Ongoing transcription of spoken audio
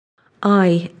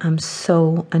I am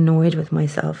so annoyed with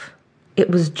myself. It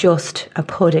was just a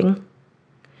pudding.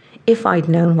 If I'd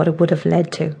known what it would have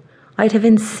led to, I'd have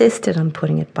insisted on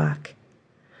putting it back.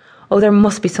 Oh, there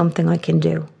must be something I can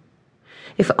do.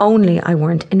 If only I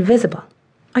weren't invisible.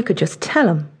 I could just tell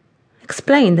him.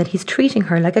 Explain that he's treating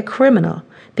her like a criminal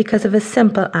because of a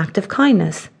simple act of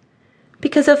kindness.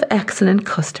 Because of excellent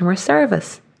customer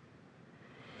service.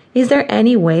 Is there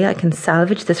any way I can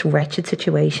salvage this wretched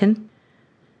situation?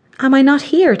 Am I not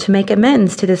here to make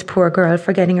amends to this poor girl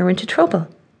for getting her into trouble?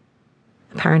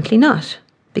 Apparently not,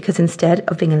 because instead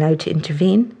of being allowed to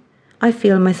intervene, I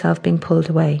feel myself being pulled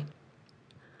away.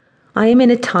 I am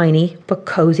in a tiny but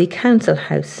cosy council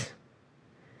house.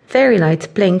 Fairy lights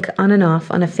blink on and off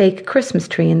on a fake Christmas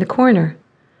tree in the corner.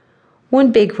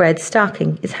 One big red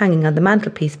stocking is hanging on the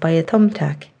mantelpiece by a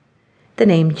thumbtack. The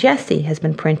name Jessie has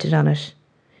been printed on it.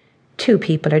 2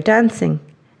 people are dancing,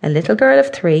 a little girl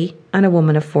of 3 and a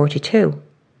woman of 42.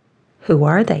 Who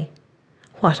are they?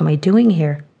 What am I doing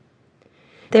here?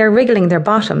 They are wriggling their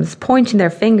bottoms, pointing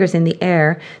their fingers in the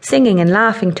air, singing and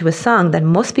laughing to a song that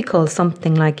must be called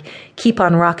something like Keep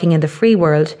on Rocking in the Free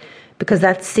World, because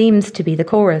that seems to be the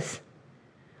chorus.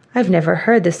 I've never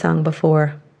heard this song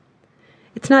before.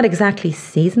 It's not exactly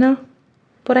seasonal,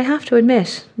 but I have to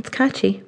admit, it's catchy.